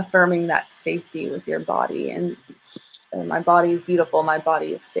affirming that safety with your body. And my body is beautiful, my body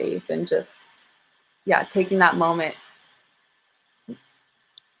is safe. And just, yeah, taking that moment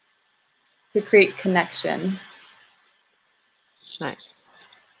to create connection. Nice.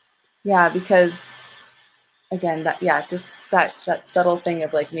 Yeah, because again, that, yeah, just that subtle thing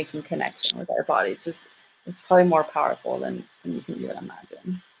of like making connection with our bodies is, it's probably more powerful than you can even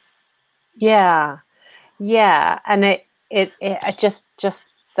imagine. Yeah. Yeah. And it just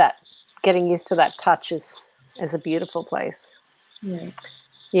that getting used to that touch is a beautiful place. Right.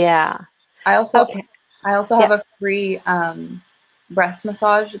 Yeah. I also Okay. I also have Yeah. a free breast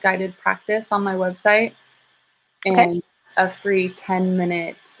massage guided practice on my website, Okay. and a free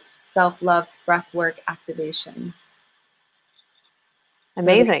 10-minute self-love breathwork activation. So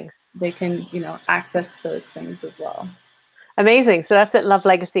Amazing. they can, you know, access those things as well. Amazing. So that's at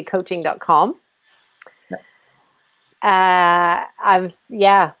lovelegacycoaching.com. I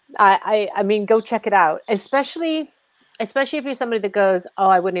mean, go check it out, especially if you're somebody that goes, oh,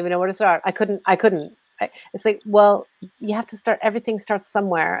 I wouldn't even know where to start. I couldn't. It's like, well, you have to start, everything starts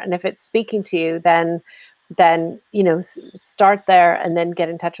somewhere. And if it's speaking to you, then, start there and then get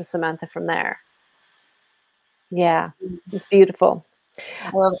in touch with Samantha from there. Yeah. It's beautiful.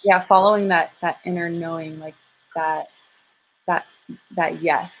 Well, yeah, following that inner knowing, like that that that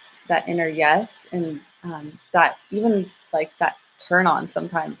yes, that inner yes, and that even like that turn on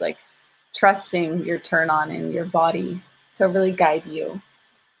sometimes, like trusting your turn on in your body to really guide you.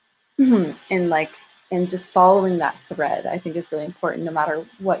 And like, and just following that thread, I think is really important no matter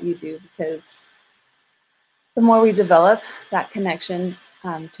what you do, because the more we develop that connection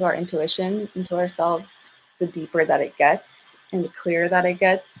to our intuition and to ourselves, the deeper that it gets and the clearer that it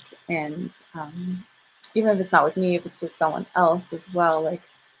gets. And even if it's not with me, if it's with someone else as well, like,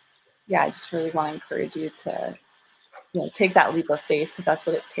 yeah, I just really want to encourage you to, take that leap of faith, because that's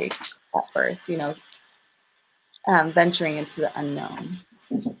what it takes at first, venturing into the unknown.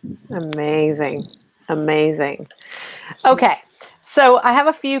 Amazing. Amazing. Okay. So I have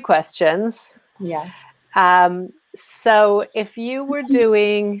a few questions. Yes. So if you were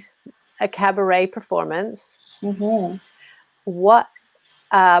doing a cabaret performance, Mm-hmm. what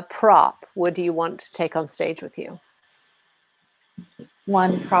prop would you want to take on stage with you?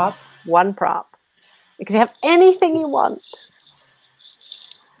 One prop. One prop. You can have anything you want.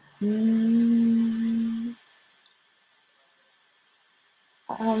 Mm,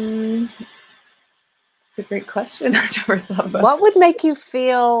 it's a great question. I've never thought about What would make you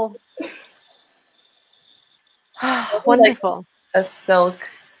feel Probably like wonderful? a silk,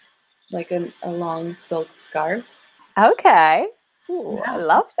 like a long silk scarf. Okay. Ooh, I Yeah.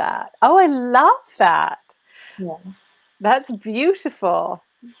 love that. Oh, I love that. Yeah. That's beautiful.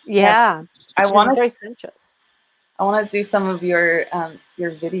 Yeah. Yeah. I This is want to very sensuous. I want to do some of your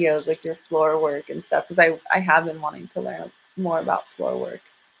videos, like your floor work and stuff, because I have been wanting to learn more about floor work.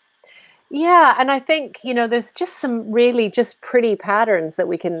 Yeah, and I think, there's just some really just pretty patterns that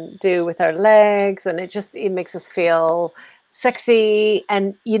we can do with our legs, and it makes us feel sexy.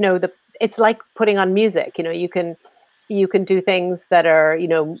 And it's like putting on music. You can do things that are,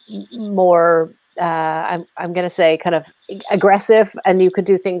 more I'm going to say kind of aggressive, and you can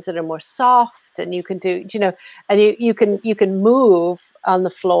do things that are more soft, and you can do, and you can move on the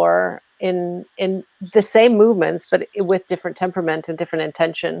floor in the same movements, but with different temperament and different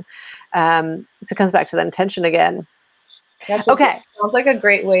intention. So it comes back to that intention again. Okay. Sounds like a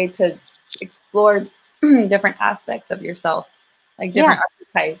great way to explore different aspects of yourself, like Yeah. different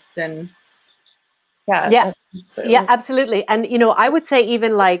archetypes, and yeah, Yeah. Yeah, that's absolutely. And I would say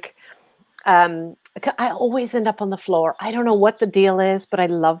even like I always end up on the floor. I don't know what the deal is, but I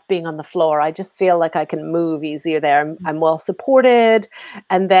love being on the floor. I just feel like I can move easier there. I'm well supported,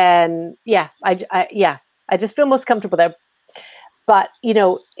 and then I just feel most comfortable there. But,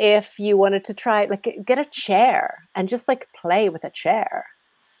 if you wanted to try, like, get a chair and just like play with a chair,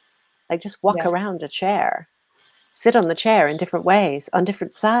 like just walk Yeah. around a chair, sit on the chair in different ways on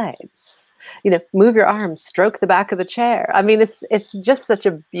different sides, move your arms, stroke the back of the chair. I mean, it's just such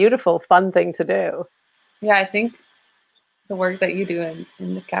a beautiful, fun thing to do. Yeah, I think the work that you do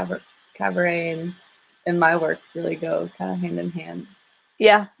in the cabaret and my work really go kind of hand in hand.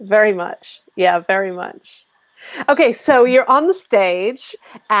 Yeah, very much. Yeah, very much. Okay, so you're on the stage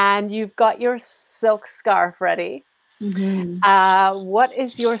and you've got your silk scarf ready. Mm-hmm. What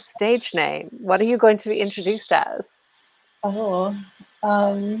is your stage name? What are you going to be introduced as? Oh,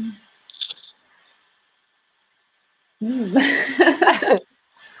 um, hmm.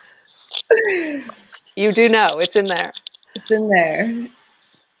 You do know, it's in there. It's in there.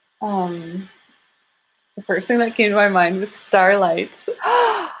 The first thing that came to my mind was Starlight.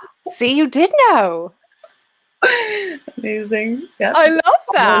 See, you did know. Amazing. Yeah. I love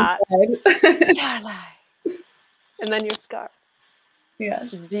that. Inside. Starlight. And then your scarf. Yeah.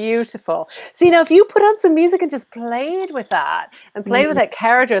 Beautiful. See, now if you put on some music and just played with that and played with that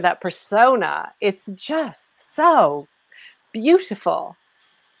character, that persona, it's just so beautiful.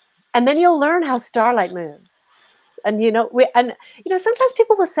 And then you'll learn how Starlight moves. And sometimes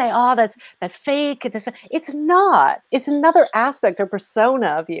people will say, "Oh, that's fake." It's not. It's another aspect or persona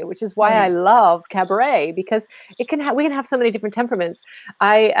of you, which is why I Right. love Cabaret, because we can have so many different temperaments.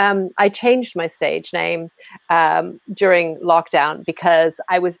 I changed my stage name during lockdown because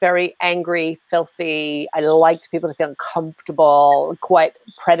I was very angry, filthy. I liked people to feel uncomfortable, quite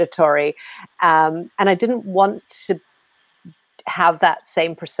predatory, and I didn't want to have that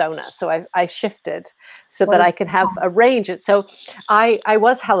same persona. So I shifted so What that is I can have a range. So I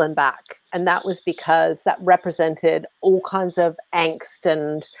was Helen back. And that was because that represented all kinds of angst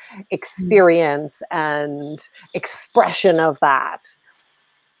and experience and expression of that.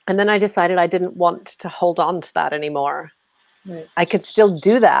 And then I decided I didn't want to hold on to that anymore. right. I could still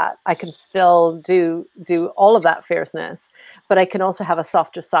do that. I can still do all of that fierceness, but I can also have a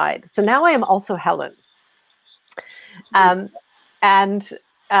softer side. So now I am also Helen. And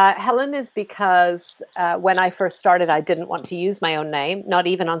Helen is because when I first started, I didn't want to use my own name, not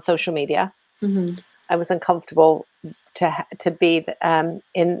even on social media. Mm-hmm. I was uncomfortable to be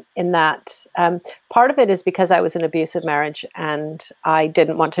in that. Part of it is because I was in an abusive marriage, and I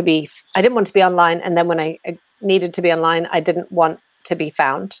didn't want to be online. And then when I needed to be online, I didn't want to be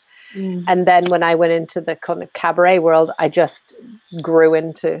found. And then when I went into the kind of cabaret world, I just grew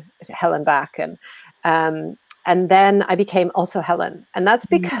into Helen back, and then I became also Helen. And that's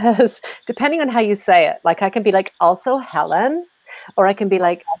because depending on how you say it, like I can be like also Helen, or I can be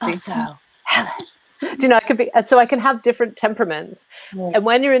like also Helen. Do you know, I could be, so I can have different temperaments. Right. And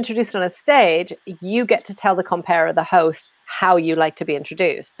when you're introduced on a stage, you get to tell the compere, the host, how you like to be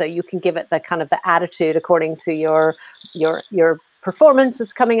introduced. So you can give it the kind of the attitude according to your performance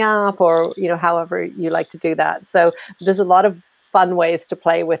that's coming up, or however you like to do that. So there's a lot of fun ways to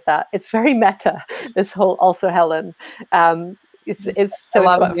play with that. It's very meta, this whole also Helen. It's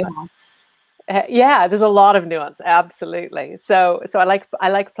quite fun. Yeah, there's a lot of nuance, absolutely. So I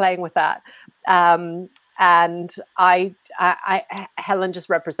like playing with that. And Helen just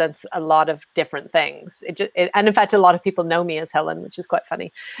represents a lot of different things. And in fact, a lot of people know me as Helen, which is quite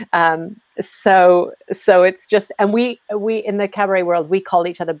funny. So it's just, and we in the cabaret world, we call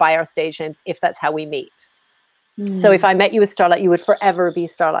each other by our stage names if that's how we meet. So if I met you as Starlight, you would forever be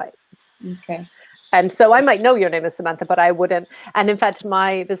Starlight. Okay. And so I might know your name is Samantha, but I wouldn't. And in fact,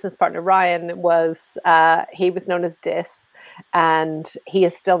 my business partner, Ryan, he was known as Dis, and he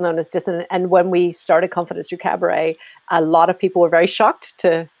is still known as Dis. And when we started Confidence Through Cabaret, a lot of people were very shocked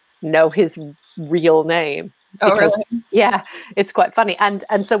to know his real name. Oh, really? Yeah, it's quite funny. And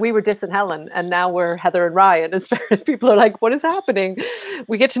so we were Dis and Helen, and now we're Heather and Ryan. As people are like, what is happening?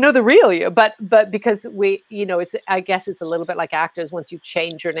 We get to know the real you. But because I guess it's a little bit like actors. Once you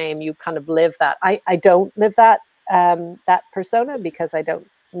change your name, you kind of live that. I don't live that persona because I don't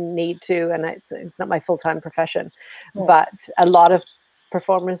need to, and it's not my full-time profession. Right. But a lot of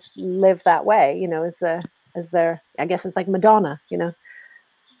performers live that way, as their, I guess it's like Madonna,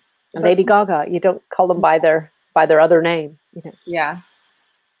 and Lady Gaga. You don't call them by their other name, Yeah.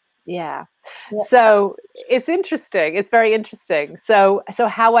 Yeah. So it's interesting. It's very interesting. So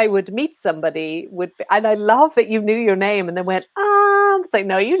how I would meet somebody would be, and I love that you knew your name and then went, it's like,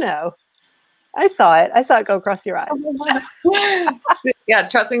 no, I saw it go across your eyes. Yeah,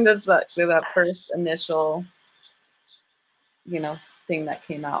 trusting that first initial, thing that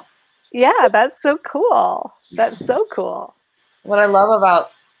came out. Yeah, that's so cool. That's so cool. What I love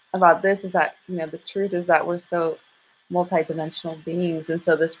about this is that, the truth is that we're so multidimensional beings. And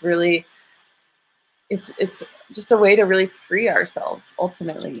so this really, it's just a way to really free ourselves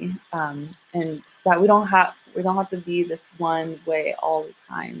ultimately, and that we don't have to be this one way all the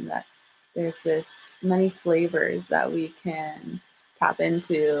time. That there's this many flavors that we can tap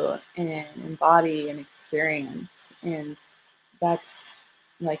into and embody and experience, and that's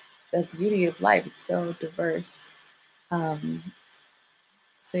like the beauty of life. It's so diverse. Um,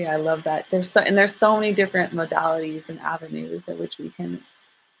 so yeah, I love that. There's so many different modalities and avenues in which we can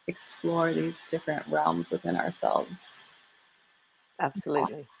explore these different realms within ourselves.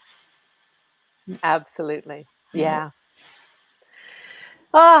 Absolutely. Absolutely. Yeah.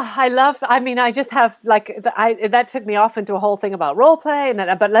 Oh, I mean, I just have like, that took me off into a whole thing about role play, and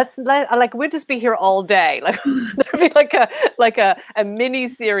then, but like, we'll just be here all day. Like, there'd be like a mini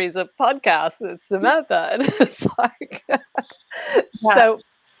series of podcasts with Samantha. And it's like, Yeah, so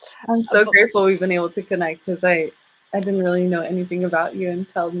I'm so grateful we've been able to connect, because I didn't really know anything about you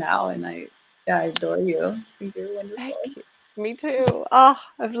until now, and I adore you. I think you're wonderful. Thank you. Me too. Oh,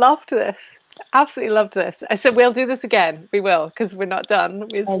 I've loved this. Absolutely loved this. I said we'll do this again. We will, because we're not done.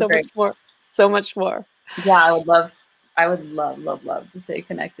 We have Oh, so great. much more. So much more. Yeah, I would love to stay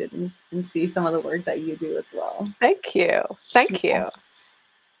connected and see some of the work that you do as well. Thank you. Thank you.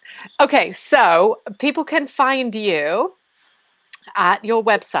 Okay, so people can find you at your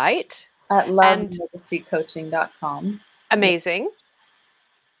website At and lovelegacycoaching.com. amazing.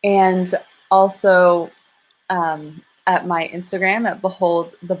 And also at my Instagram at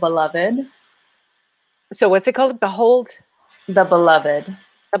Behold the Beloved. So what's it called? Behold The Beloved.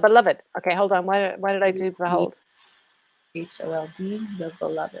 the Beloved. Okay, hold on. Why did I do Behold? HOLD, the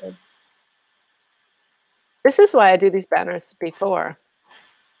Beloved. This is why I do these banners before.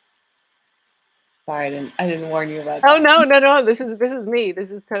 Sorry, I didn't warn you about that. Oh no. This is me. This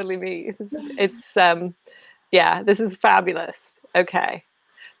is totally me. It's yeah, this is fabulous. Okay.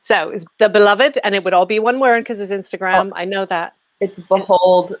 So it's the Beloved, and it would all be one word because it's Instagram. I know that. It's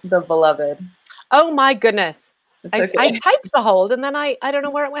Behold the Beloved. Oh my goodness. Okay. I typed Behold and then I don't know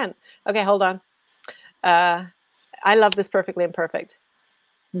where it went. Okay, hold on. I love this perfectly imperfect.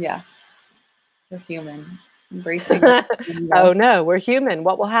 Yes. We're human. Embracing. Oh no, we're human.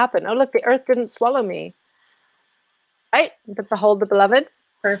 What will happen? Oh look, the earth didn't swallow me. Right? Behold the Beloved.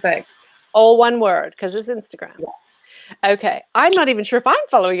 Perfect. All one word because it's Instagram. Yeah. Okay. I'm not even sure if I'm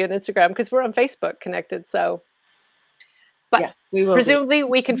following you on Instagram because we're on Facebook connected. So, but yeah, we will presumably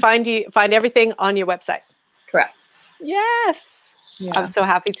we can find everything on your website. Correct. Yes. Yeah. I'm so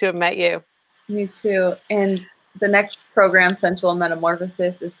happy to have met you. Me too. And the next program, Sensual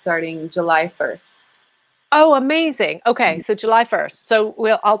Metamorphosis, is starting July 1st. Oh, amazing. Okay, so July 1st. So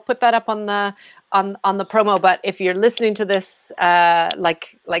I'll put that up on the promo. But if you're listening to this,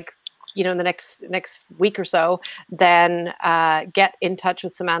 like you know, in the next week or so, then get in touch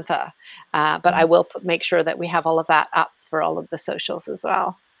with Samantha. But I will make sure that we have all of that up for all of the socials as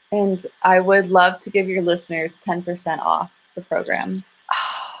well. And I would love to give your listeners 10% off the program.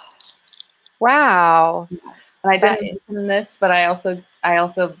 Wow. And I didn't mention this, but I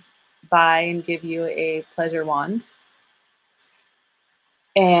also buy and give you a pleasure wand.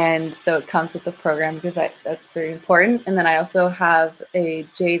 And so it comes with the program because that's very important. And then I also have a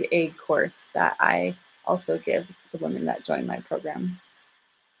jade egg course that I also give the women that join my program.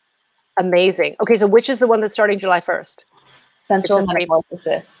 Amazing. Okay, so which is the one that's starting July 1st? Sensual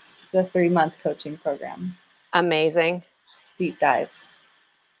Metamorphosis, the 3-month coaching program. Amazing. Deep dive.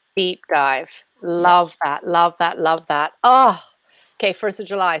 Deep dive. Love that. Love that. Love that. Oh, okay. 1st of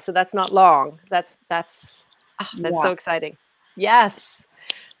July. So that's not long. That's so exciting. Yes.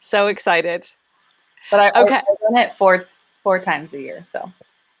 So excited. But I run it four times a year. So.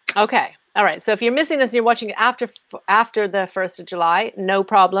 Okay. All right. So if you're missing this and you're watching it after the 1st of July, no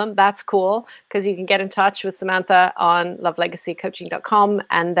problem. That's cool because you can get in touch with Samantha on lovelegacycoaching.com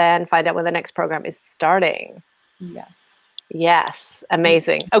and then find out when the next program is starting. Yeah. Yes,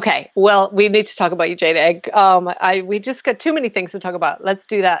 amazing. Okay, well, we need to talk about your jade egg. We just got too many things to talk about. Let's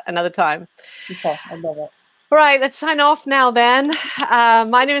do that another time. Okay, I love it. All right, let's sign off now then.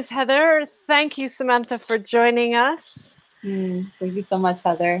 My name is Heather. Thank you, Samantha, for joining us. Thank you so much,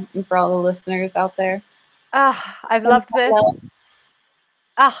 Heather, and for all the listeners out there. I've loved this.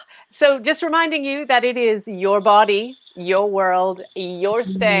 So just reminding you that it is your body, your world, your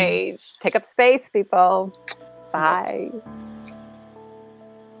stage. Take up space, people. Bye.